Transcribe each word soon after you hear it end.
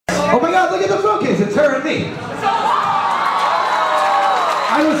Oh my God, look at the focus. It's her and me.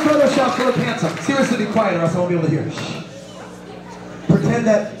 I was photoshopped to look handsome. Seriously, be quiet or else I won't be able to hear. Shh. Pretend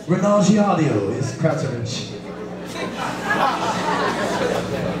that Renaldi audio is crowd serving.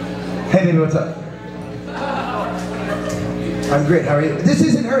 Hey baby, what's up? I'm great, how are you? This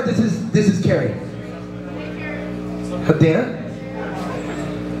isn't her, this is Carrie. Dana?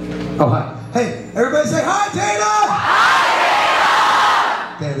 Oh, hi. Hey, everybody say hi, Dana! Hi,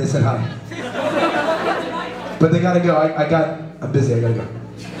 Dana! Dana, they said hi. But they gotta go, I'm busy, I gotta go.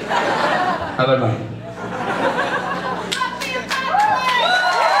 I love mine.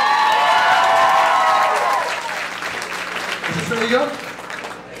 Is this where you go?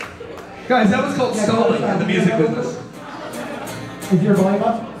 Guys, that was called soloing in the music business. Is your volume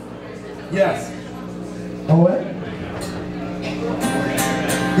up? Yes. Oh, what?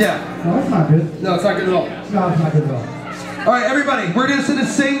 Yeah. No, that's not good. No, it's not good at all. No, it's not good at all. All right, everybody, we're just gonna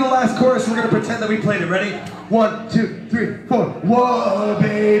sing the last chorus. We're gonna pretend that we played it. Ready? 1, 2, 3, 4. Whoa,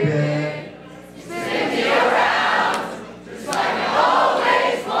 baby. Spin me around, just like I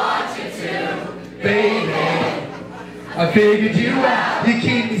always want you to. Baby, I figured you out. You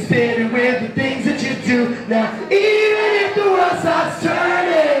keep me spinning with the things that you do. Now, even if the world starts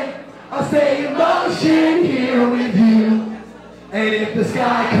turning, I'll stay in motion here with you. And if the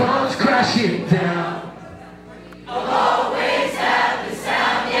sky comes crashing down,